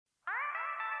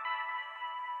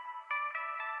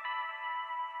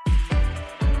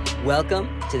Welcome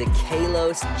to the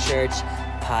Kalos Church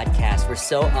podcast. We're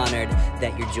so honored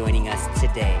that you're joining us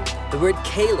today. The word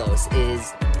kalos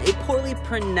is a poorly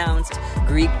pronounced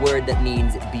Greek word that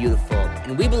means beautiful.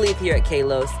 And we believe here at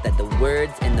Kalos that the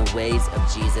words and the ways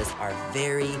of Jesus are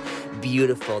very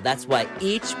beautiful. That's why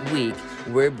each week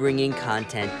we're bringing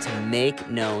content to make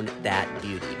known that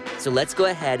beauty. So let's go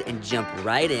ahead and jump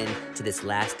right in to this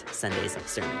last Sunday's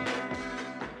sermon.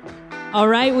 All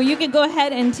right, well, you can go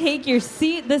ahead and take your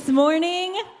seat this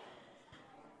morning.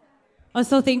 I'm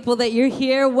so thankful that you're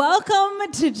here.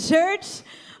 Welcome to church.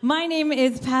 My name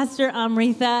is Pastor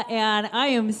Amrita, and I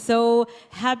am so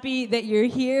happy that you're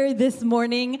here this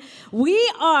morning.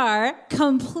 We are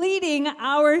completing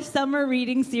our summer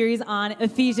reading series on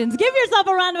Ephesians. Give yourself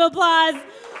a round of applause.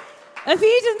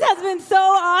 Ephesians has been so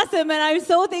awesome, and I'm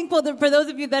so thankful for those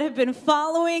of you that have been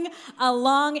following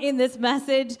along in this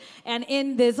message and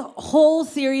in this whole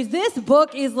series. This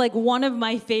book is like one of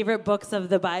my favorite books of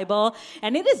the Bible,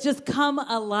 and it has just come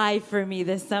alive for me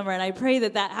this summer, and I pray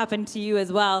that that happened to you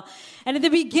as well. And at the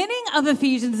beginning of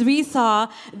Ephesians, we saw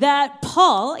that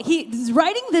Paul, he's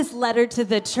writing this letter to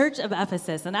the church of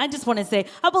Ephesus, and I just want to say,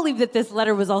 I believe that this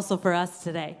letter was also for us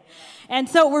today. And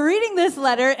so we're reading this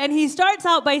letter, and he starts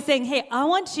out by saying, hey, I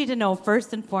want you to know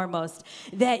first and foremost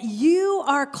that you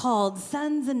are called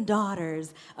sons and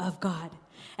daughters of God,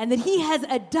 and that he has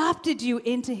adopted you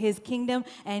into his kingdom,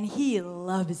 and he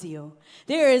loves you.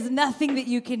 There is nothing that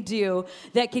you can do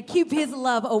that could keep his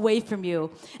love away from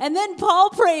you. And then Paul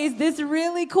prays this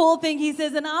really cool thing. He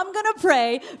says, and I'm going to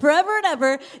pray forever and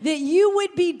ever that you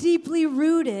would be deeply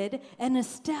rooted and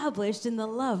established in the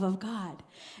love of God,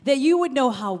 that you would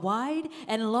know how wide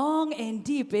and long and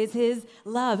deep is his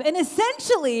love. And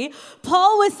essentially,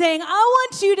 Paul was saying, I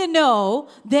want you to know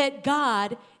that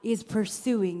God is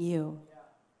pursuing you.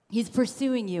 He's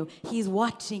pursuing you. He's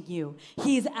watching you.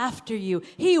 He's after you.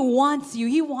 He wants you.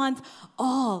 He wants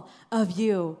all of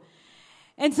you.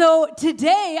 And so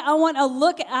today, I want to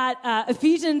look at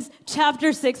Ephesians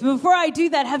chapter 6. Before I do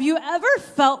that, have you ever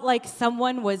felt like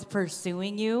someone was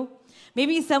pursuing you?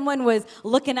 Maybe someone was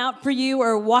looking out for you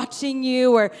or watching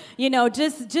you or,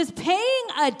 just paying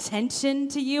attention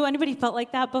to you. Anybody felt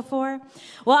like that before?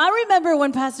 Well, I remember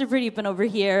when Pastor Pradeepan over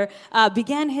here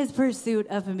began his pursuit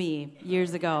of me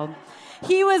years ago.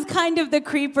 He was kind of the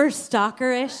creeper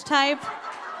stalker-ish type.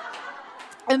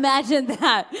 Imagine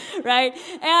that, right?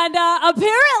 And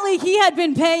apparently he had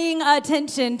been paying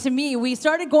attention to me. We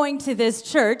started going to this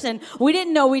church, and we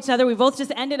didn't know each other. We both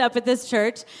just ended up at this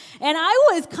church. And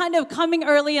I was kind of coming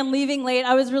early and leaving late.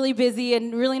 I was really busy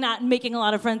and really not making a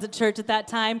lot of friends at church at that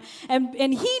time. And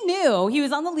he knew, he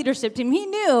was on the leadership team, he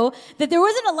knew that there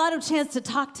wasn't a lot of chance to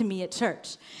talk to me at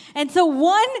church. And so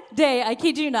one day, I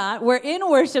kid you not, we're in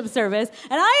worship service,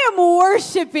 and I am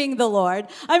worshiping the Lord.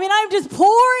 I mean, I'm just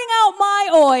pouring out my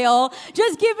oil,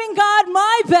 just giving God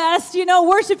my best,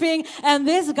 worshiping. And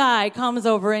this guy comes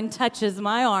over and touches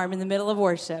my arm in the middle of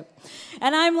worship.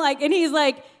 And I'm like, and he's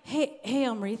like, hey,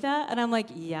 Amrita. And I'm like,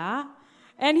 yeah.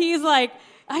 And he's like,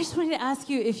 I just wanted to ask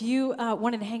you if you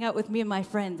wanted to hang out with me and my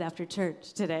friends after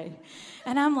church today.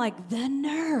 And I'm like, the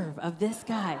nerve of this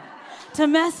guy to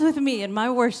mess with me in my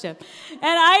worship. And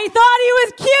I thought he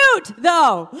was cute,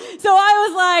 though. So I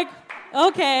was like,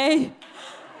 okay,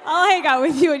 I'll hang out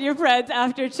with you and your friends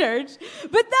after church.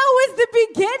 But that was the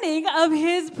beginning of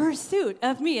his pursuit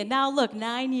of me. And now look,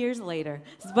 9 years later,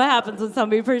 this is what happens when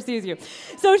somebody pursues you.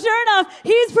 So sure enough,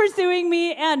 he's pursuing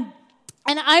me, and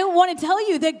I want to tell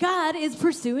you that God is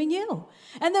pursuing you.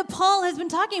 And that Paul has been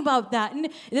talking about that in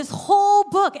this whole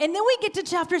book. And then we get to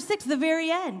chapter 6, the very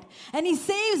end. And he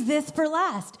saves this for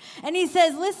last. And he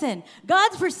says, listen,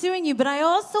 God's pursuing you, but I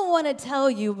also want to tell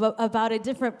you about a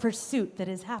different pursuit that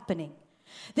is happening.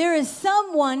 There is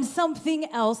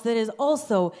something else that is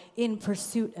also in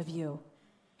pursuit of you.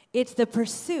 It's the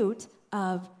pursuit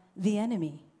of the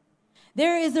enemy.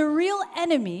 There is a real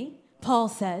enemy, Paul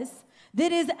says,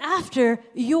 that is after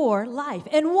your life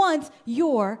and wants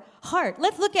your heart.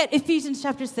 Let's look at Ephesians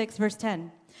chapter 6, verse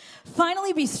 10.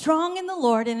 Finally, be strong in the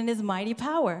Lord and in his mighty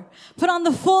power. Put on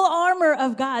the full armor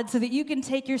of God so that you can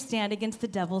take your stand against the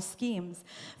devil's schemes.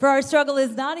 For our struggle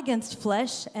is not against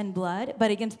flesh and blood,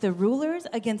 but against the rulers,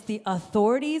 against the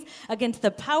authorities, against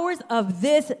the powers of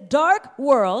this dark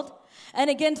world, and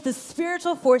against the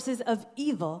spiritual forces of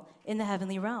evil in the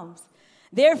heavenly realms.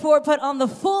 Therefore, put on the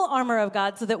full armor of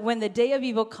God so that when the day of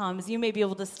evil comes, you may be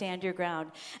able to stand your ground.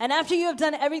 And after you have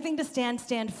done everything to stand,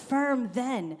 stand firm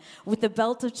then with the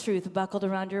belt of truth buckled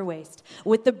around your waist,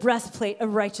 with the breastplate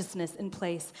of righteousness in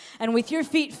place, and with your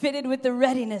feet fitted with the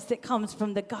readiness that comes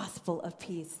from the gospel of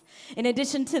peace. In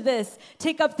addition to this,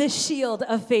 take up the shield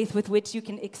of faith with which you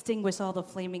can extinguish all the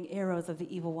flaming arrows of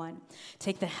the evil one.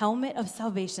 Take the helmet of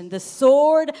salvation, the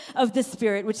sword of the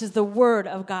Spirit, which is the word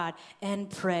of God, and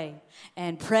pray.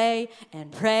 And pray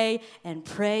and pray and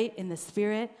pray in the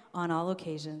Spirit on all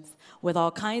occasions, with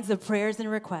all kinds of prayers and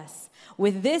requests.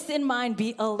 With this in mind,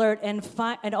 be alert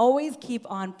and always keep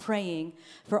on praying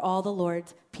for all the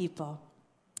Lord's people.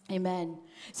 Amen.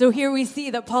 So here we see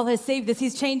that Paul has saved this.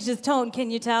 He's changed his tone, can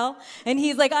you tell? And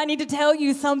he's like, I need to tell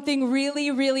you something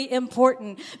really, really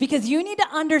important, because you need to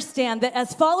understand that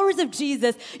as followers of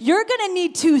Jesus, you're going to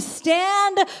need to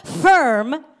stand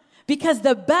firm, because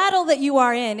the battle that you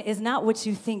are in is not what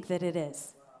you think that it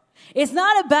is. It's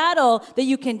not a battle that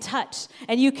you can touch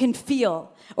and you can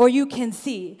feel or you can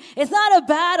see. It's not a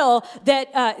battle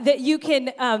that you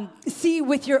can see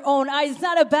with your own eyes. It's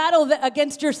not a battle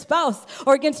against your spouse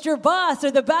or against your boss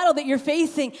or the battle that you're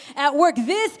facing at work.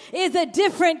 This is a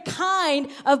different kind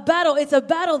of battle. It's a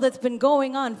battle that's been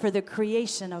going on for the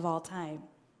creation of all time.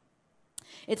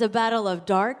 It's a battle of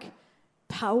dark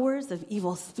powers, of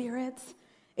evil spirits.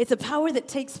 It's a power that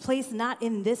takes place not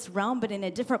in this realm, but in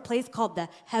a different place called the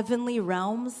heavenly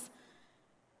realms.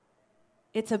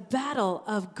 It's a battle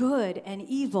of good and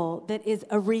evil that is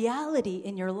a reality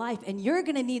in your life, and you're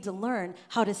going to need to learn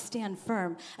how to stand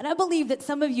firm. And I believe that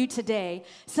some of you today,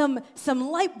 some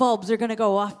light bulbs are going to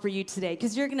go off for you today,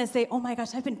 because you're going to say, oh my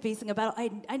gosh, I've been facing a battle.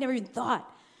 I never even thought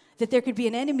that there could be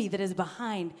an enemy that is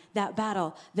behind that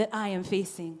battle that I am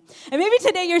facing. And maybe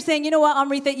today you're saying, you know what,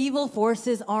 Amrita, evil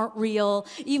forces aren't real.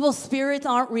 Evil spirits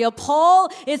aren't real.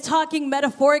 Paul is talking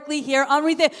metaphorically here.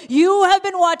 Amrita, you have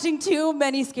been watching too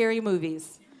many scary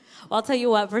movies. Well, I'll tell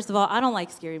you what, first of all, I don't like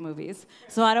scary movies,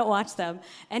 so I don't watch them.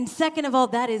 And second of all,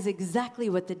 that is exactly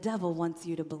what the devil wants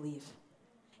you to believe.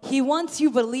 He wants you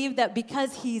to believe that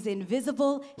because he's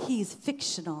invisible, he's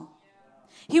fictional.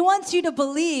 He wants you to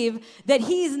believe that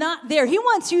he's not there. He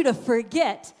wants you to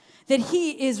forget that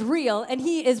he is real and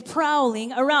he is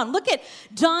prowling around. Look at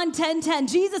John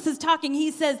 10:10. Jesus is talking. He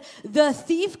says, the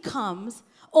thief comes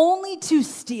only to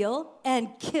steal and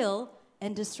kill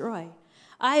and destroy.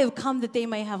 I have come that they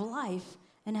may have life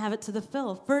and have it to the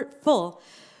full.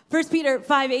 1 Peter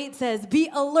 5:8 says, be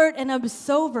alert and of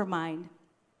sober mind.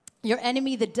 Your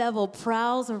enemy, the devil,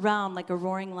 prowls around like a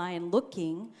roaring lion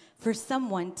looking for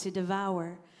someone to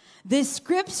devour. This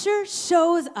scripture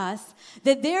shows us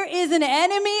that there is an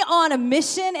enemy on a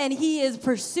mission and he is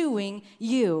pursuing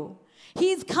you.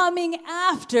 He's coming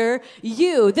after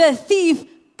you. The thief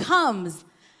comes.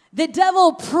 The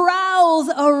devil prowls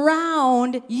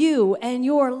around you and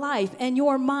your life and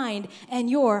your mind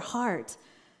and your heart.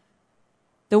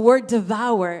 The word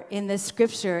devour in the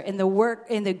scripture, in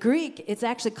the Greek, it's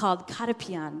actually called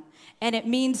katapian, and it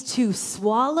means to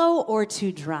swallow or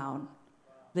to drown.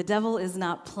 The devil is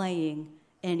not playing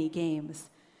any games.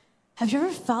 Have you ever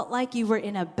felt like you were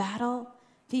in a battle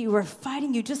that you were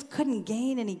fighting, you just couldn't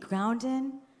gain any ground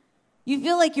in? You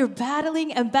feel like you're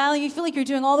battling and battling. You feel like you're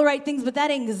doing all the right things, but that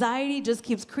anxiety just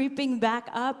keeps creeping back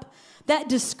up. That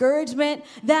discouragement,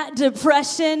 that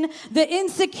depression, the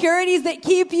insecurities that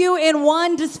keep you in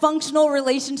one dysfunctional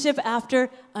relationship after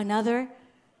another.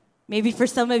 Maybe for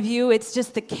some of you, it's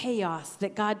just the chaos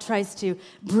that God tries to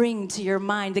bring to your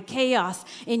mind, the chaos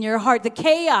in your heart, the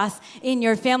chaos in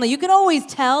your family. You can always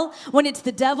tell when it's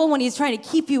the devil, when he's trying to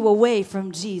keep you away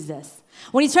from Jesus,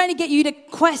 when he's trying to get you to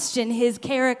question his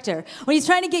character, when he's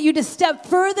trying to get you to step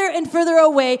further and further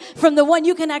away from the one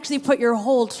you can actually put your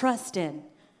whole trust in.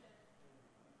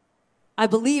 I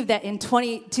believe that in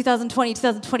 2020,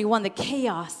 2021, the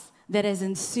chaos that has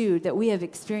ensued, that we have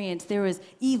experienced, there was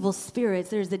evil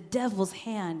spirits, there's the devil's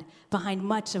hand behind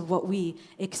much of what we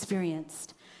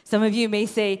experienced. Some of you may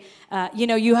say,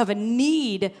 you have a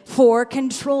need for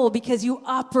control because you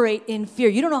operate in fear.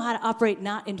 You don't know how to operate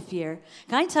not in fear.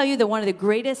 Can I tell you that one of the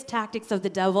greatest tactics of the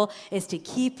devil is to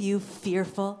keep you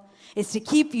fearful, is to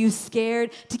keep you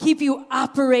scared, to keep you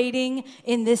operating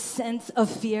in this sense of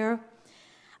fear?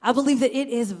 I believe that it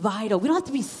is vital. We don't have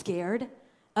to be scared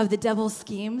of the devil's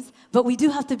schemes, but we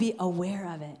do have to be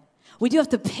aware of it. We do have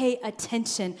to pay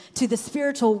attention to the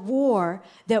spiritual war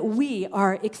that we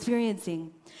are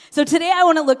experiencing. So today I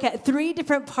want to look at 3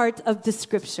 different parts of the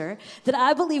scripture that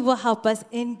I believe will help us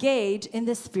engage in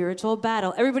the spiritual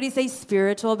battle. Everybody say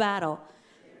spiritual battle.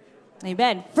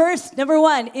 Amen. First, number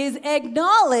one is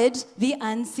acknowledge the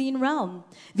unseen realm.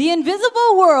 The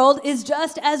invisible world is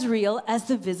just as real as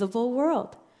the visible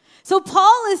world. So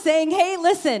Paul is saying, hey,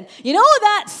 listen, you know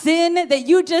that sin that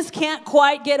you just can't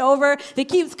quite get over, that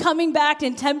keeps coming back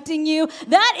and tempting you?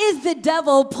 That is the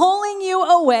devil pulling you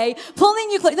away, pulling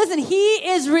you close. Listen, he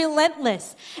is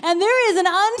relentless. And there is an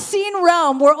unseen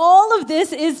realm where all of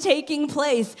this is taking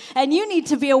place, and you need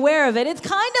to be aware of it. It's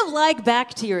kind of like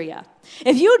bacteria.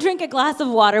 If you drink a glass of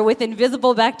water with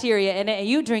invisible bacteria in it and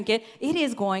you drink it, it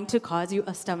is going to cause you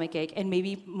a stomach ache and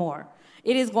maybe more.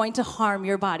 It is going to harm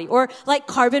your body. Or like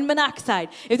carbon monoxide.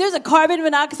 If there's a carbon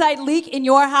monoxide leak in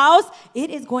your house, it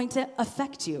is going to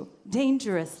affect you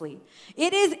dangerously.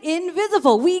 It is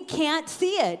invisible. We can't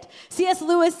see it. C.S.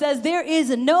 Lewis says there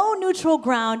is no neutral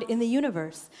ground in the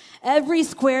universe. Every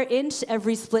square inch,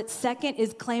 every split second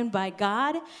is claimed by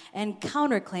God and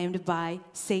counterclaimed by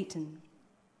Satan.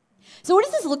 So what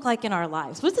does this look like in our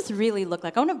lives? What does this really look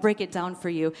like? I want to break it down for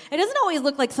you. It doesn't always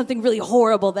look like something really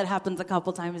horrible that happens a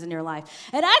couple times in your life.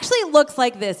 It actually looks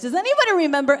like this. Does anybody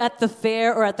remember at the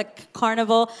fair or at the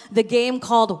carnival the game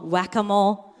called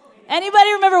Whack-A-Mole?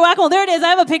 Anybody remember Whack-A-Mole? There it is. I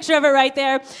have a picture of it right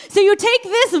there. So you take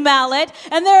this mallet,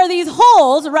 and there are these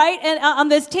holes, right, on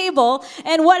this table.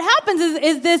 And what happens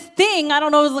is this thing, I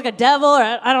don't know, it's like a devil, or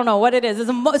I don't know what it is. It's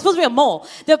supposed to be a mole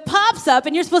that pops up,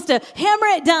 and you're supposed to hammer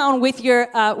it down with your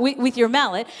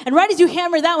mallet. And right as you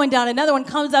hammer that one down, another one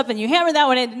comes up, and you hammer that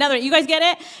one, and another one. You guys get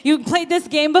it? You played this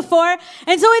game before?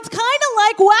 And so it's kind of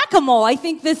like Whack-A-Mole. I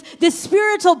think this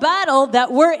spiritual battle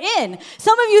that we're in.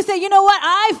 Some of you say, you know what?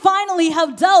 I finally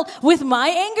have dealt with my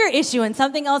anger issue, and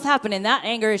something else happened, and that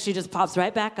anger issue just pops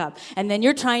right back up, and then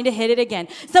you're trying to hit it again.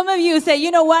 Some of you say, you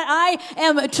know what, I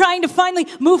am trying to finally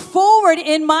move forward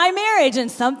in my marriage, and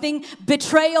something,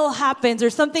 betrayal happens, or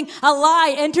something, a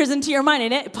lie enters into your mind,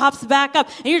 and it pops back up,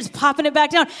 and you're just popping it back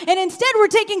down, and instead we're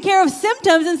taking care of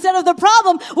symptoms instead of the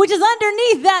problem, which is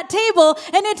underneath that table,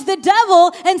 and it's the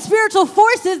devil and spiritual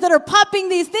forces that are popping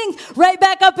these things right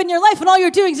back up in your life, and all you're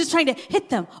doing is just trying to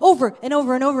hit them over and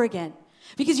over and over again.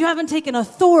 Because you haven't taken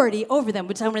authority over them,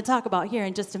 which I'm going to talk about here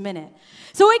in just a minute.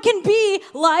 So it can be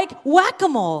like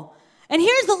Whack-A-Mole. And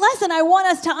here's the lesson I want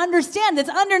us to understand that's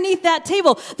underneath that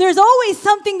table. There's always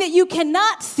something that you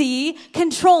cannot see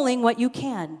controlling what you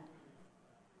can.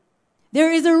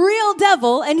 There is a real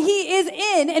devil, and he is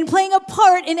in and playing a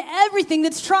part in everything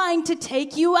that's trying to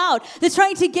take you out, that's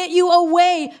trying to get you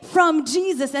away from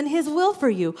Jesus and his will for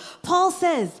you. Paul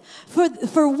says,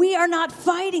 for we are not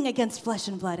fighting against flesh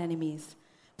and blood enemies,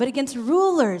 but against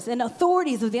rulers and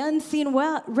authorities of the unseen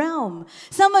realm.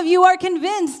 Some of you are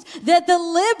convinced that the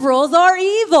liberals are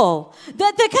evil,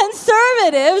 that the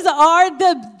conservatives are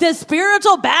the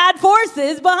spiritual bad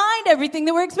forces behind everything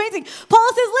that we're experiencing. Paul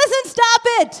says, listen, stop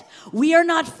it. We are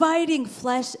not fighting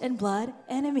flesh and blood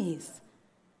enemies.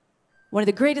 One of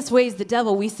the greatest ways the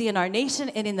devil we see in our nation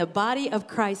and in the body of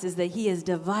Christ is that he is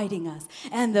dividing us.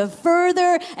 And the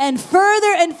further and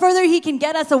further and further he can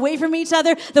get us away from each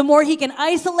other, the more he can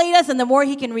isolate us and the more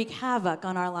he can wreak havoc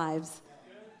on our lives.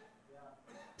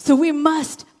 So we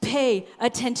must pay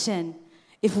attention.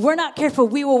 If we're not careful,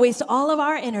 we will waste all of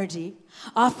our energy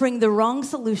offering the wrong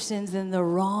solutions in the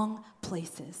wrong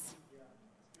places.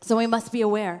 So we must be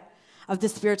aware of the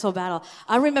spiritual battle.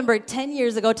 I remember 12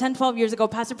 years ago,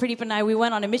 Pastor Pradeep and I, we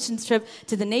went on a missions trip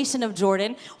to the nation of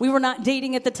Jordan. We were not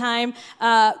dating at the time,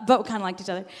 but we kind of liked each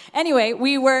other. Anyway,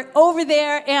 we were over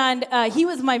there, and he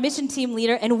was my mission team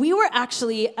leader, and we were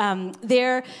actually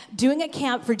there doing a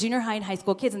camp for junior high and high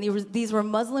school kids, and these were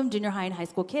Muslim junior high and high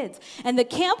school kids. And the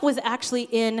camp was actually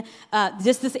in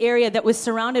just this area that was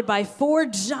surrounded by 4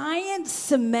 giant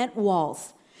cement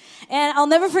walls. And I'll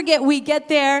never forget, we get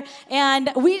there,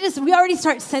 and we already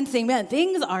start sensing, man,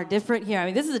 things are different here. I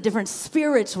mean, this is a different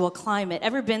spiritual climate.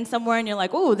 Ever been somewhere and you're like,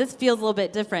 oh, this feels a little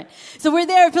bit different. So we're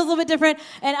there, it feels a little bit different.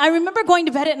 And I remember going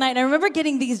to bed at night, and I remember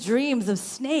getting these dreams of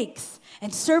snakes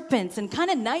and serpents and kind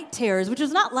of night terrors, which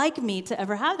was not like me to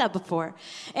ever have that before.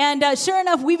 And sure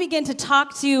enough, we began to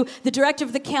talk to the director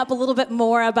of the camp a little bit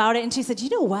more about it. And she said, you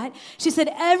know what? She said,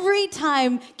 every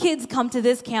time kids come to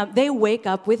this camp, they wake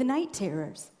up with night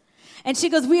terrors. And she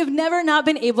goes, we have never not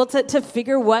been able to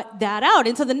figure that out.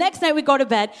 And so the next night we go to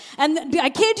bed, and I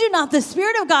kid you not, the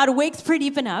Spirit of God wakes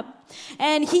Pradeepan up,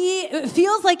 and he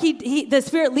feels like the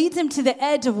Spirit leads him to the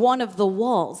edge of one of the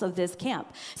walls of this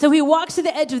camp. So he walks to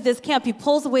the edge of this camp, he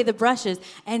pulls away the brushes,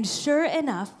 and sure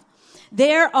enough,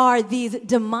 there are these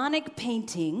demonic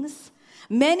paintings,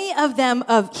 many of them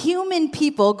of human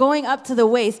people going up to the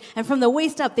waist, and from the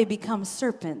waist up they become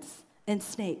serpents and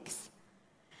snakes.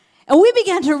 And we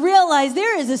began to realize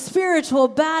there is a spiritual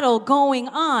battle going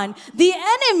on. The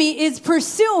enemy is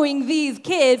pursuing these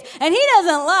kids, and he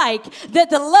doesn't like that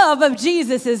the love of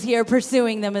Jesus is here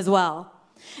pursuing them as well.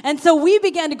 And so we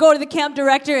began to go to the camp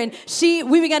director, and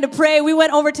we began to pray. We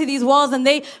went over to these walls, and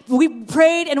we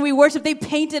prayed and we worshiped. They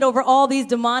painted over all these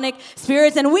demonic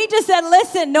spirits, and we just said,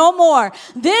 listen, no more.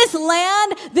 This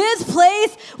land, this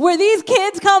place where these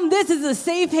kids come, this is a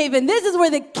safe haven. This is where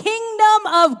the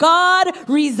kingdom of God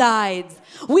resides.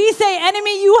 We say,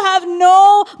 enemy, you have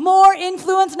no more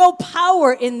influence, no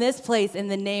power in this place in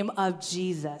the name of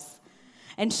Jesus.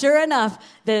 And sure enough,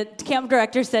 the camp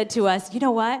director said to us, you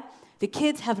know what? The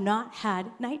kids have not had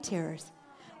night terrors.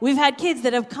 We've had kids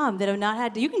that have come that have not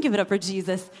had, you can give it up for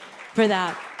Jesus for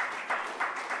that.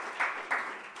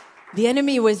 The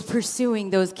enemy was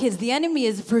pursuing those kids. The enemy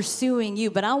is pursuing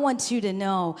you, but I want you to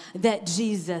know that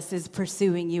Jesus is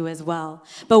pursuing you as well.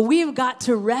 But we've got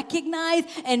to recognize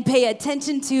and pay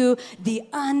attention to the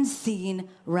unseen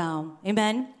realm.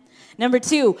 Amen? Number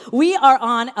 2, we are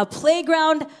on a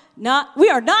playground. We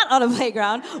are not on a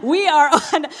playground. We are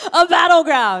on a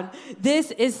battleground. This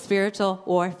is spiritual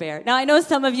warfare. Now, I know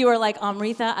some of you are like,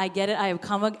 Amrita, I get it. I have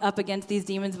come up against these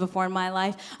demons before in my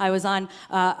life. I was on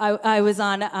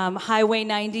Highway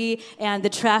 90, and the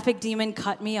traffic demon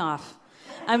cut me off.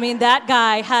 I mean, that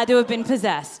guy had to have been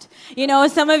possessed. You know,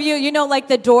 some of you, like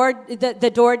the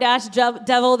DoorDash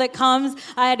devil that comes.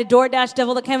 I had a DoorDash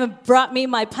devil that came and brought me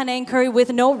my Penang curry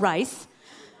with no rice.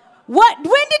 What? When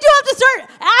did you have to start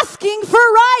asking for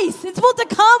rice? It's supposed to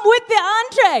come with the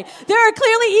entree. There are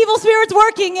clearly evil spirits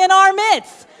working in our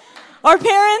midst. Or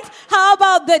parents, how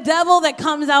about the devil that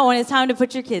comes out when it's time to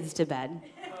put your kids to bed?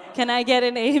 Can I get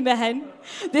an amen?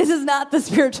 This is not the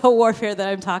spiritual warfare that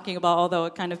I'm talking about, although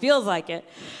it kind of feels like it.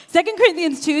 2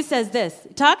 Corinthians 2 says this.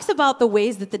 It talks about the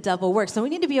ways that the devil works. So we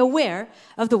need to be aware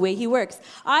of the way he works.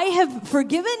 I have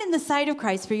forgiven in the sight of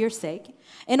Christ for your sake,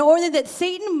 in order that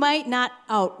Satan might not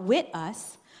outwit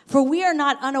us, for we are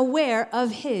not unaware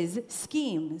of his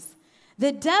schemes.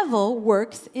 The devil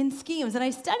works in schemes. And I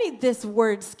studied this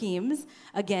word schemes,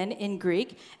 again, in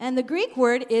Greek. And the Greek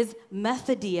word is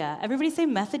methodia. Everybody say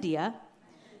methodia.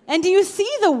 And do you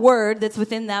see the word that's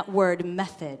within that word,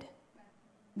 method?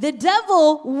 The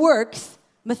devil works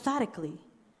methodically.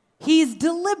 He's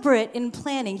deliberate in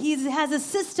planning. He has a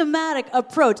systematic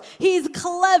approach. He's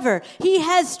clever. He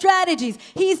has strategies.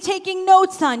 He's taking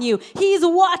notes on you. He's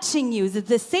watching you.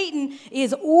 The Satan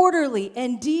is orderly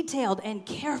and detailed and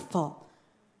careful.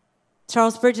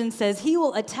 Charles Spurgeon says, he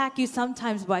will attack you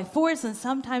sometimes by force and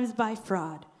sometimes by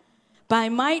fraud. By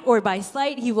might or by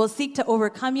sleight, he will seek to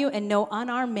overcome you, and no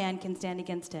unarmed man can stand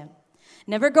against him.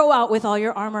 Never go out with all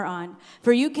your armor on,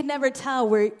 for you can never tell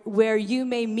where you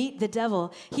may meet the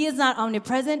devil. He is not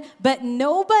omnipresent, but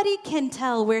nobody can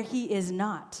tell where he is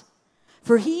not.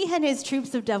 For he and his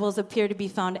troops of devils appear to be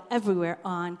found everywhere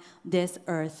on this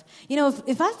earth. You know,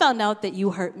 if I found out that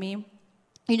you hurt me,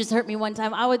 you just hurt me one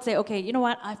time, I would say, okay, you know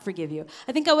what? I forgive you.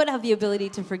 I think I would have the ability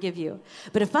to forgive you.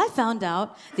 But if I found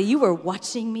out that you were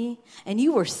watching me and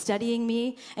you were studying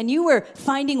me and you were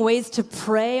finding ways to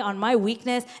prey on my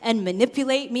weakness and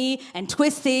manipulate me and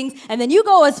twist things, and then you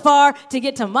go as far to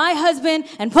get to my husband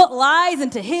and put lies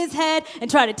into his head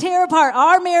and try to tear apart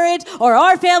our marriage or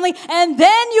our family, and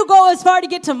then you go as far to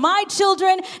get to my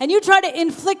children and you try to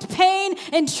inflict pain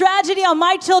and tragedy on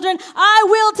my children, I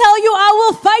will tell you, I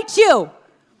will fight you.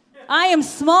 I am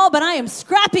small, but I am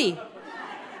scrappy.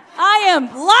 I am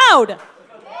loud.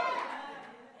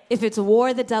 If it's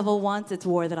war the devil wants, it's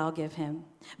war that I'll give him.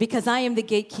 Because I am the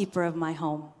gatekeeper of my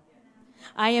home.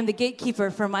 I am the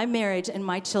gatekeeper for my marriage and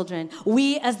my children.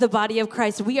 We, as the body of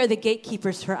Christ, we are the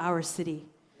gatekeepers for our city.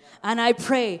 And I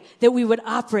pray that we would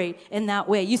operate in that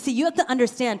way. You see, you have to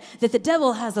understand that the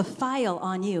devil has a file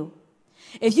on you.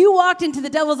 If you walked into the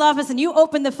devil's office and you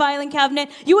opened the filing cabinet,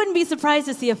 you wouldn't be surprised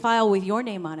to see a file with your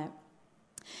name on it.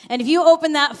 And if you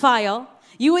open that file,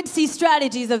 you would see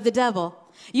strategies of the devil.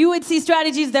 You would see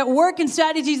strategies that work and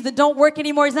strategies that don't work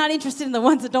anymore. He's not interested in the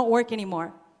ones that don't work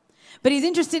anymore. But he's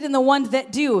interested in the ones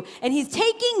that do. And he's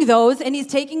taking those and he's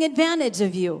taking advantage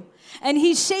of you. And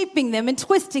he's shaping them and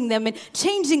twisting them and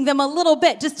changing them a little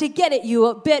bit just to get at you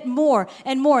a bit more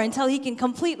and more until he can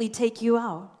completely take you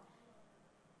out.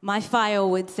 My file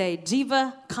would say,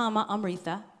 Jiva,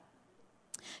 Amrita.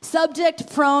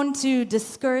 Subject prone to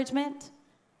discouragement,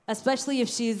 especially if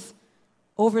she's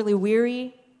overly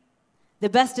weary. The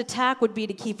best attack would be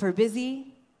to keep her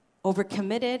busy,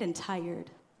 overcommitted, and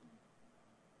tired.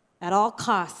 At all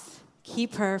costs,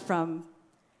 keep her from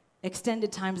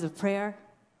extended times of prayer,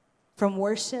 from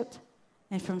worship,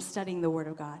 and from studying the Word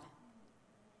of God.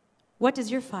 What does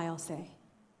your file say?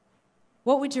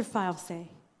 what would your file say?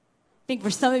 I think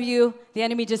for some of you, the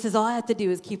enemy just says, all I have to do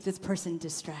is keep this person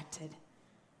distracted.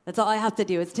 That's all I have to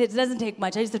do. It doesn't take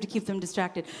much. I just have to keep them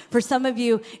distracted. For some of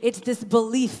you, it's this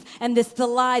belief and the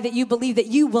lie that you believe that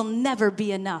you will never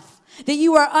be enough, that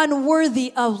you are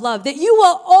unworthy of love, that you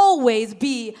will always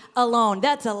be alone.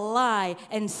 That's a lie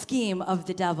and scheme of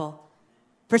the devil.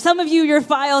 For some of you, your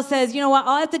file says, you know what,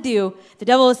 all I have to do, the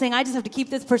devil is saying, I just have to keep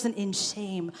this person in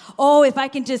shame. Oh, if I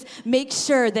can just make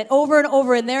sure that over and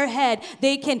over in their head,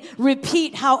 they can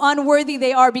repeat how unworthy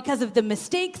they are because of the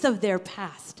mistakes of their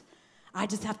past. I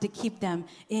just have to keep them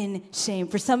in shame.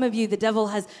 For some of you, the devil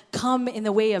has come in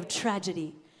the way of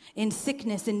tragedy, in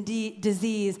sickness and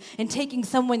disease, and taking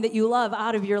someone that you love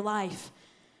out of your life.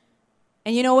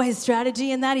 And you know what his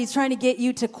strategy in that? He's trying to get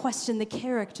you to question the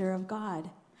character of God,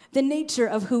 the nature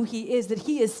of who he is, that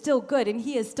he is still good and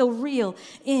he is still real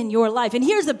in your life. And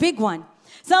here's a big one.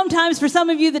 Sometimes for some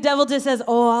of you, the devil just says,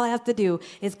 oh, all I have to do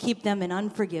is keep them in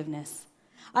unforgiveness.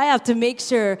 I have to make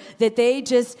sure that they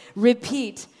just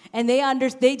repeat and they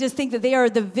just think that they are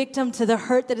the victim to the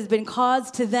hurt that has been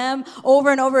caused to them over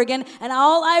and over again. And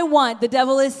all I want, the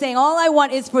devil is saying, all I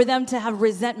want is for them to have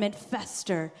resentment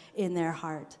fester in their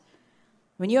heart.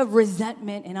 When you have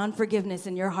resentment and unforgiveness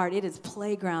in your heart, it is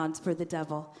playgrounds for the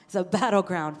devil. It's a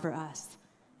battleground for us.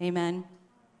 Amen.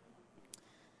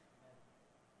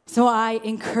 So I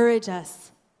encourage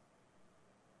us.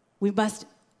 We must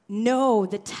know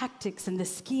the tactics and the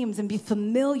schemes and be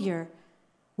familiar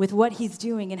with what he's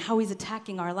doing and how he's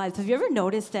attacking our lives. Have you ever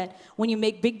noticed that when you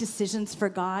make big decisions for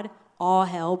God, all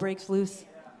hell breaks loose?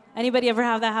 Anybody ever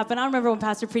have that happen? I remember when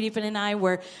Pastor Pradeepan and I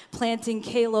were planting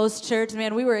Kalos Church.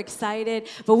 Man, we were excited,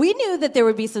 but we knew that there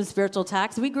would be some spiritual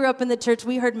attacks. We grew up in the church.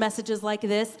 We heard messages like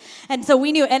this, and so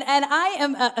we knew. And I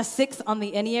am a 6 on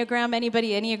the Enneagram. Anybody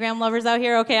Enneagram lovers out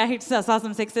here? Okay, I saw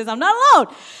some 6s. I'm not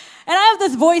alone. And I have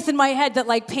this voice in my head that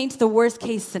like paints the worst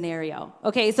case scenario.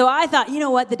 Okay, so I thought, you know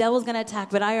what, the devil's gonna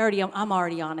attack, but I'm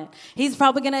already on it. He's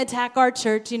probably gonna attack our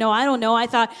church. I don't know. I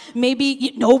thought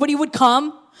maybe nobody would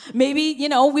come. Maybe,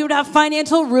 we would have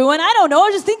financial ruin. I don't know. I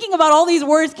was just thinking about all these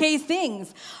worst case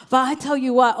things. But I tell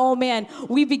you what, oh man,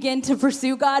 we begin to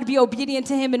pursue God, be obedient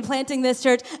to him in planting this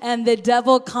church, and the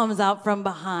devil comes out from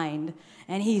behind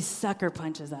and he sucker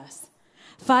punches us.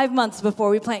 5 months before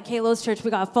we plant Kalos Church,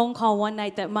 we got a phone call one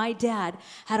night that my dad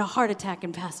had a heart attack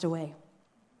and passed away.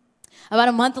 About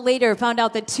a month later, found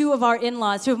out that two of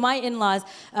my in-laws,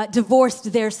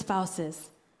 divorced their spouses.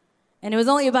 And it was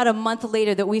only about a month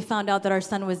later that we found out that our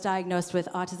son was diagnosed with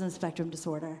autism spectrum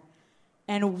disorder.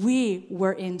 And we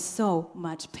were in so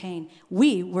much pain.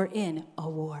 We were in a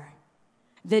war.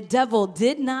 The devil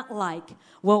did not like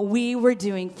what we were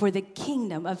doing for the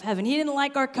kingdom of heaven. He didn't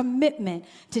like our commitment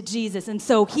to Jesus. And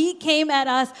so he came at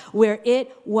us where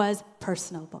it was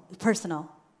personal.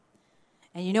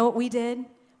 And you know what we did?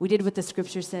 We did what the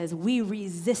scripture says. We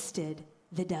resisted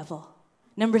the devil.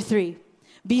 Number 3,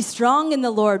 be strong in the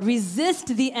Lord.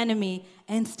 Resist the enemy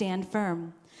and stand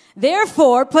firm.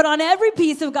 Therefore, put on every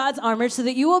piece of God's armor so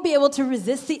that you will be able to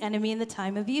resist the enemy in the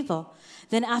time of evil.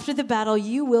 Then after the battle,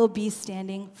 you will be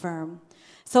standing firm.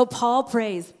 So Paul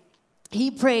prays. He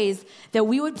prays that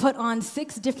we would put on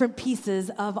 6 different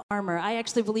pieces of armor. I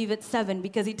actually believe it's 7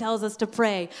 because he tells us to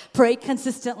pray. Pray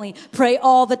consistently. Pray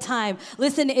all the time.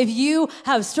 Listen, if you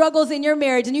have struggles in your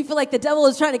marriage and you feel like the devil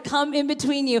is trying to come in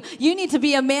between you, you need to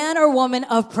be a man or woman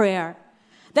of prayer.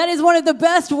 That is one of the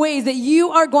best ways that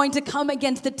you are going to come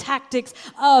against the tactics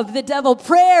of the devil.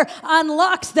 Prayer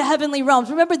unlocks the heavenly realms.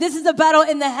 Remember, this is a battle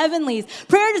in the heavenlies.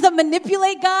 Prayer doesn't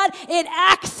manipulate God. It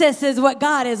accesses what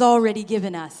God has already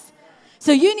given us.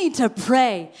 So you need to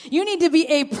pray. You need to be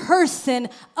a person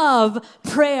of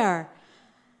prayer.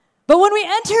 But when we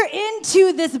enter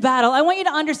into this battle, I want you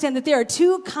to understand that there are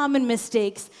 2 common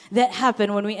mistakes that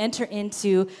happen when we enter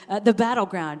into the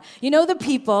battleground. You know, the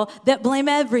people that blame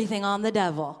everything on the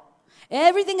devil.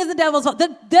 Everything is the devil's fault.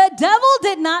 The devil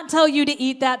did not tell you to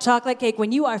eat that chocolate cake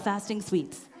when you are fasting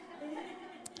sweets.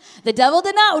 The devil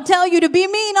did not tell you to be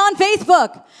mean on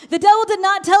Facebook. The devil did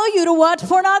not tell you to watch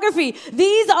pornography.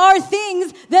 These are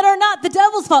things that are not the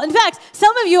devil's fault. In fact,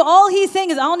 some of you, all he's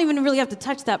saying is, I don't even really have to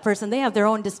touch that person. They have their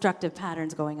own destructive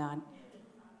patterns going on.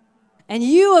 And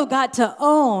you have got to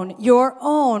own your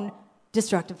own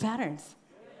destructive patterns.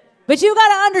 But you've got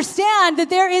to understand that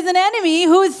there is an enemy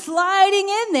who is sliding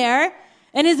in there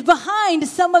and is behind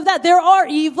some of that. There are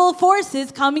evil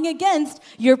forces coming against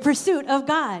your pursuit of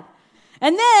God.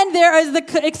 And then there is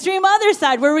the extreme other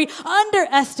side where we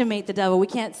underestimate the devil. We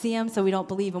can't see him, so we don't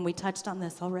believe him. We touched on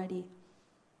this already.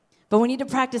 But we need to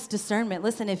practice discernment.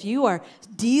 Listen, if you are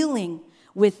dealing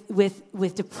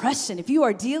with depression, if you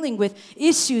are dealing with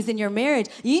issues in your marriage,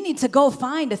 you need to go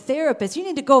find a therapist. You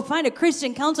need to go find a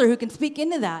Christian counselor who can speak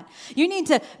into that. You need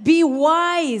to be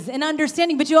wise and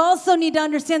understanding, but you also need to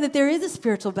understand that there is a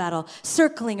spiritual battle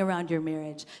circling around your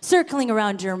marriage, circling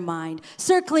around your mind,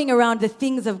 circling around the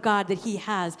things of God that He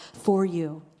has for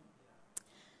you.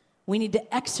 We need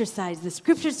to exercise. The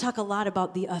scriptures talk a lot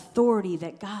about the authority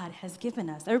that God has given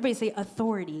us. Everybody say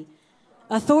authority.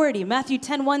 Authority. Matthew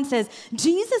 10:1 says,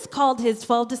 Jesus called His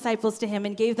 12 disciples to Him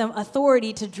and gave them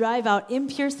authority to drive out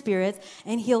impure spirits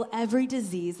and heal every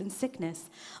disease and sickness.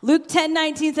 Luke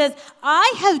 10:19 says,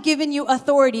 I have given you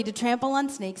authority to trample on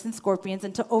snakes and scorpions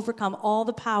and to overcome all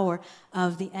the power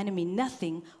of the enemy.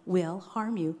 Nothing will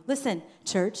harm you. Listen,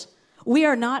 church, we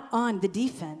are not on the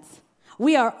defense.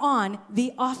 We are on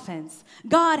the offense.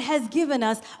 God has given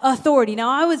us authority. Now,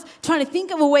 I was trying to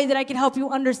think of a way that I could help you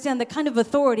understand the kind of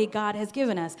authority God has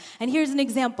given us. And here's an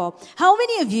example. How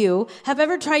many of you have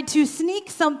ever tried to sneak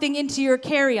something into your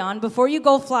carry-on before you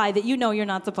go fly that you know you're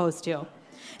not supposed to?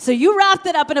 So you wrapped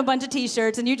it up in a bunch of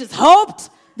T-shirts and you just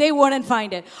hoped they wouldn't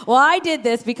find it. Well, I did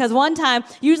this because one time,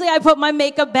 usually I put my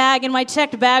makeup bag in my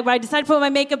checked bag, but I decided to put my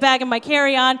makeup bag in my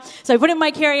carry-on. So I put it in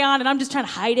my carry-on, and I'm just trying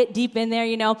to hide it deep in there,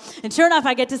 And sure enough,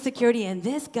 I get to security, and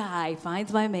this guy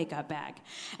finds my makeup bag.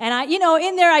 And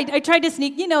in there, I tried to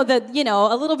sneak,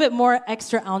 a little bit more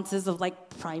extra ounces of like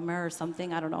primer or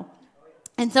something. I don't know.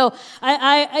 And so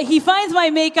he finds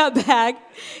my makeup bag.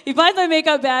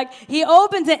 He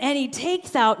opens it and he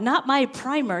takes out, not my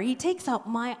primer, he takes out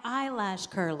my eyelash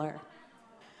curler.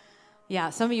 Yeah,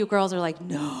 some of you girls are like,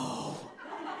 no.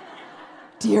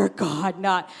 Dear God,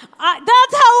 not. That's how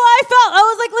I felt. I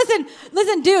was like,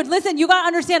 listen, dude, you got to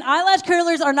understand, eyelash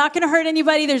curlers are not going to hurt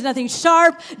anybody. There's nothing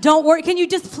sharp. Don't worry. Can you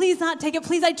just please not take it?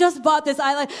 Please, I just bought this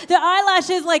eyelash. The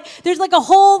eyelashes, there's a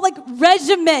whole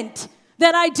regiment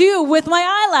that I do with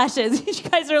my eyelashes. You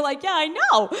guys are like, yeah, I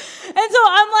know. And so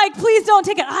I'm like, please don't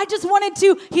take it. I just wanted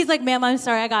to. He's like, ma'am, I'm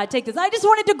sorry, I got to take this. I just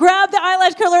wanted to grab the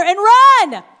eyelash curler and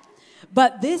run.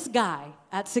 But this guy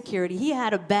at security, he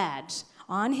had a badge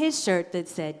on his shirt that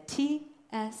said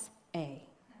TSA,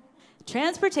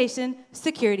 Transportation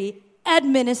Security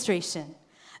Administration.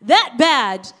 That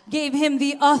badge gave him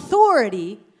the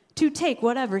authority to take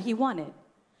whatever he wanted.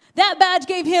 That badge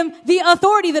gave him the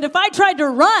authority that if I tried to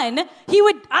run, he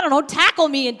would, tackle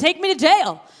me and take me to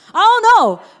jail. I don't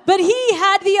know. But he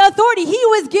had the authority. He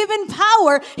was given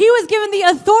power. He was given the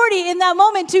authority in that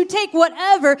moment to take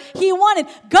whatever he wanted.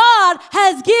 God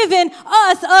has given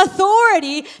us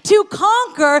authority to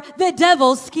conquer the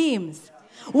devil's schemes.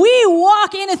 We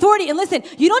walk in authority. And listen,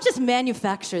 you don't just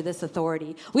manufacture this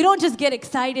authority. We don't just get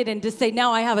excited and just say,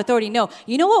 now I have authority. No.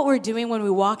 You know what we're doing when we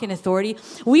walk in authority?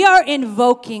 We are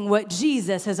invoking what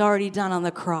Jesus has already done on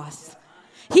the cross.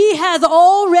 He has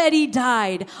already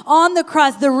died on the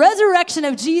cross. The resurrection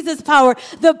of Jesus' power,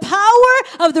 the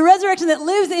power of the resurrection that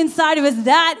lives inside of us,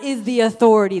 that is the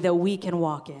authority that we can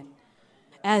walk in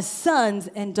as sons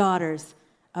and daughters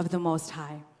of the Most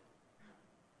High.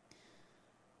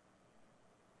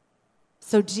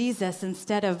 So Jesus,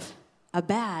 instead of a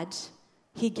badge,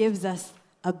 he gives us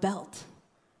a belt,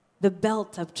 the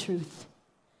belt of truth.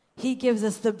 He gives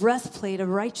us the breastplate of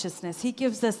righteousness. He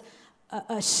gives us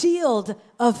a shield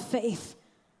of faith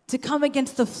to come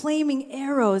against the flaming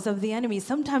arrows of the enemy.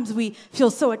 Sometimes we feel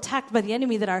so attacked by the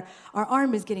enemy that our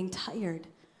arm is getting tired.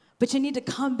 But you need to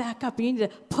come back up. You need to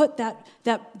put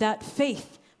that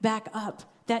faith back up,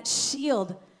 that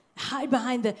shield. Hide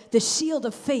behind the shield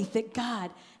of faith that God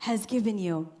has given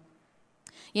you.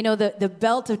 The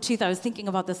belt of truth, I was thinking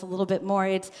about this a little bit more.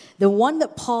 It's the one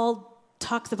that Paul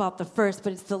talks about the first,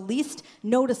 but it's the least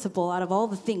noticeable out of all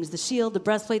the things. The shield, the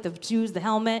breastplate, the shoes, the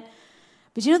helmet.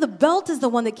 But the belt is the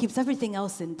one that keeps everything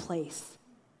else in place.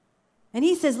 And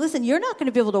he says, listen, you're not going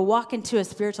to be able to walk into a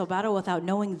spiritual battle without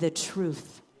knowing the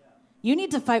truth. You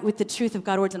need to fight with the truth of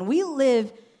God's words. And we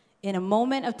live in a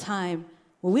moment of time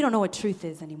where we don't know what truth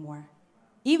is anymore.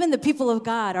 Even the people of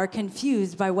God are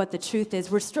confused by what the truth is.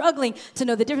 We're struggling to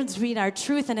know the difference between our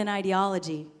truth and an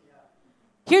ideology.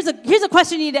 Here's a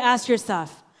question you need to ask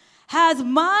yourself. Has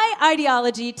my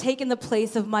ideology taken the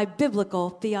place of my biblical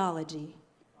theology?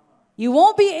 You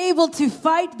won't be able to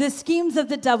fight the schemes of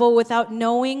the devil without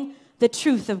knowing the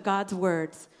truth of God's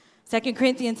words. 2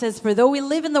 Corinthians says, for though we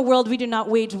live in the world, we do not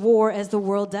wage war as the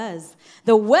world does.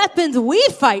 The weapons we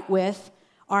fight with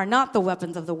are not the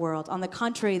weapons of the world. On the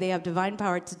contrary, they have divine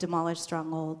power to demolish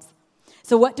strongholds.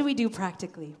 So what do we do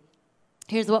practically?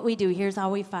 Here's what we do. Here's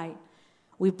how we fight.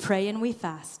 We pray and we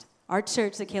fast. Our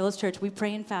church, the Kalos Church, we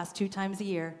pray and fast 2 times a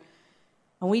year.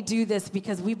 And we do this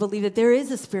because we believe that there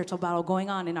is a spiritual battle going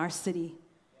on in our city.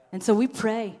 And so we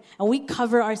pray, and we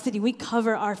cover our city. We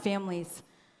cover our families.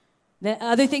 The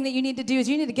other thing that you need to do is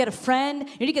you need to get a friend.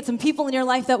 You need to get some people in your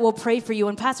life that will pray for you.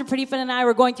 And Pastor Pradeepan and I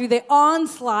were going through the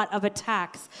onslaught of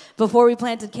attacks before we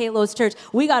planted Kalos Church.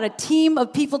 We got a team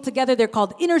of people together. They're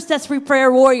called intercessory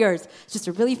prayer warriors. It's just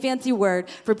a really fancy word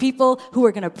for people who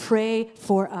are going to pray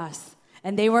for us.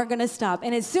 And they weren't going to stop.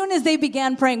 And as soon as they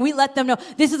began praying, we let them know,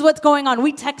 this is what's going on.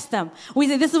 We text them. We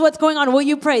say, this is what's going on. Will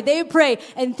you pray? They pray.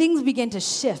 And things began to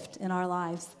shift in our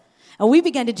lives. And we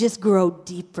began to just grow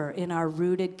deeper in our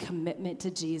rooted commitment to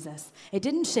Jesus. It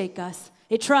didn't shake us.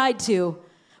 It tried to.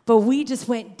 But we just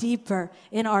went deeper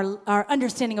in our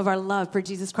understanding of our love for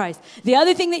Jesus Christ. The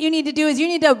other thing that you need to do is you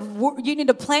need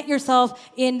to plant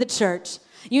yourself in the church.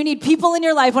 You need people in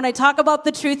your life. When I talk about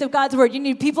the truth of God's word, you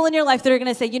need people in your life that are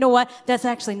going to say, you know what? That's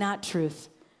actually not truth.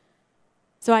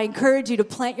 So I encourage you to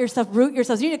plant yourself, root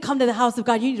yourselves. You need to come to the house of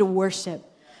God. You need to worship.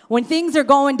 When things are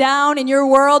going down in your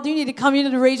world, you need to come, you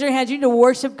need to raise your hands, you need to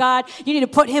worship God, you need to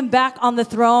put him back on the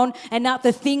throne and not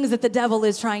the things that the devil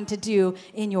is trying to do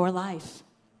in your life.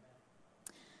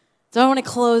 So I want to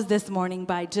close this morning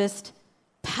by just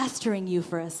pastoring you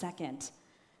for a second.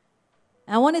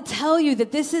 I want to tell you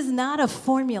that this is not a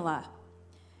formula.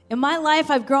 In my life,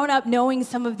 I've grown up knowing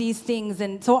some of these things,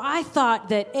 and so I thought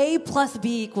that A plus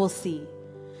B equals C.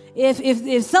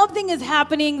 If something is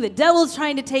happening, the devil's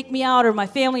trying to take me out or my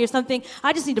family or something,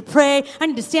 I just need to pray, I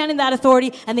need to stand in that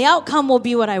authority, and the outcome will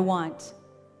be what I want.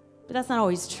 But that's not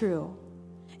always true.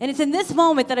 And it's in this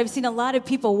moment that I've seen a lot of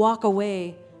people walk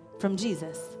away from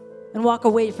Jesus and walk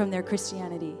away from their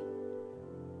Christianity.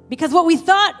 Because what we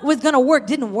thought was going to work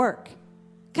didn't work.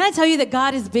 Can I tell you that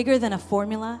God is bigger than a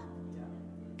formula?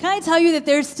 Can I tell you that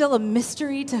there's still a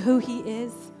mystery to who he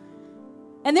is?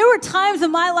 And there were times in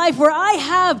my life where I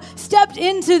have stepped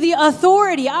into the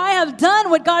authority. I have done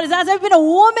what God has asked. I've been a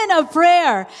woman of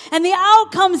prayer. And the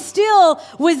outcome still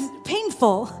was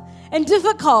painful and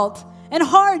difficult and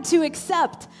hard to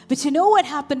accept. But you know what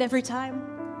happened every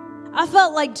time? I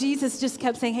felt like Jesus just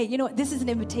kept saying, hey, you know what? This is an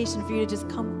invitation for you to just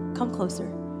come closer.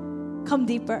 Come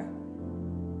deeper.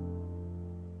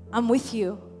 I'm with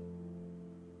you.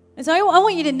 And so I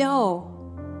want you to know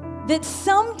that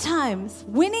sometimes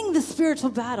winning the spiritual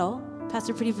battle,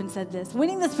 Pastor Pradeepan said this,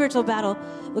 winning the spiritual battle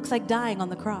looks like dying on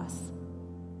the cross.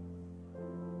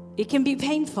 It can be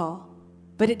painful,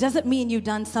 but it doesn't mean you've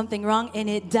done something wrong, and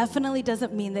it definitely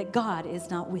doesn't mean that God is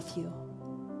not with you.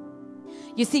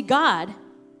 You see, God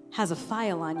has a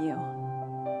file on you.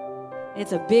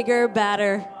 It's a bigger,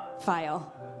 badder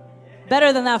file.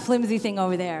 Better than that flimsy thing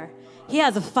over there. He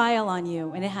has a file on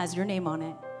you, and it has your name on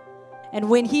it. And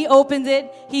when he opens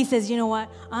it, he says, you know what?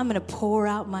 I'm going to pour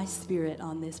out my spirit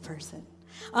on this person.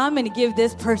 I'm going to give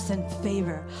this person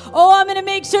favor. Oh, I'm going to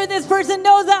make sure this person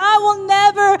knows that I will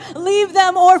never leave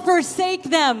them or forsake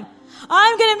them.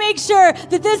 I'm going to make sure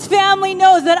that this family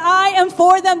knows that I am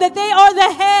for them, that they are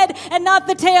the head and not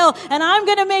the tail. And I'm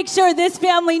going to make sure this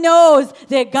family knows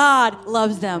that God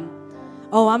loves them.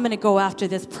 Oh, I'm going to go after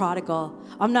this prodigal.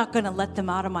 I'm not going to let them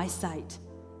out of my sight.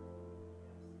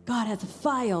 God has a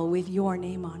file with your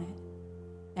name on it,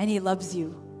 and he loves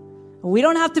you. We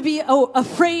don't have to be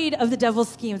afraid of the devil's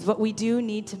schemes, but we do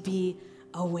need to be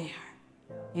aware.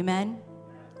 Amen?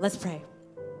 Let's pray.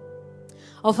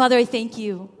 Oh, Father, I thank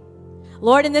you.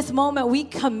 Lord, in this moment, we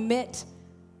commit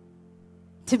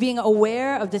to being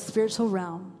aware of the spiritual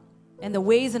realm and the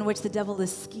ways in which the devil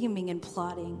is scheming and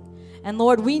plotting. And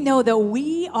Lord, we know that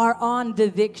we are on the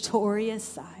victorious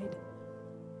side.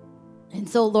 And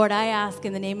so, Lord, I ask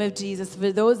in the name of Jesus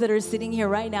for those that are sitting here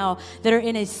right now that are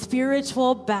in a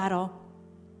spiritual battle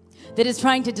that is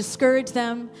trying to discourage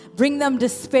them, bring them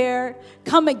despair,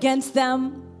 come against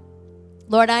them.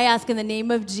 Lord, I ask in the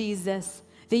name of Jesus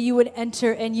that you would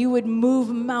enter and you would move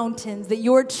mountains, that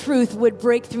your truth would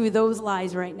break through those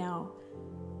lies right now.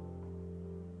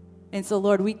 And so,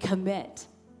 Lord, we commit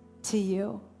to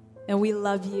you and we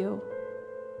love you.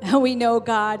 And we know,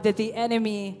 God, that the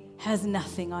enemy has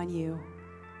nothing on you.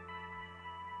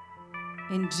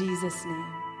 In Jesus' name.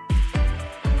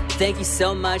 Thank you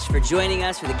so much for joining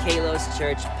us for the Kalos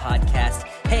Church podcast.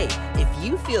 Hey, if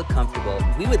you feel comfortable,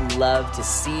 we would love to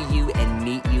see you and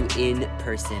meet you in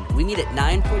person. We meet at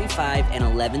 9:45 and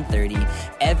 11:30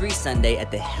 every Sunday at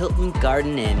the Hilton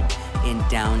Garden Inn in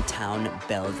downtown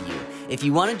Bellevue. If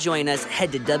you want to join us,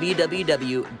 head to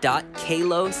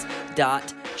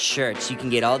www.kalos.church. You can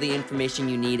get all the information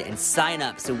you need and sign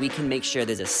up so we can make sure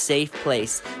there's a safe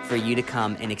place for you to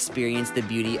come and experience the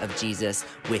beauty of Jesus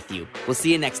with you. We'll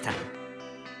see you next time.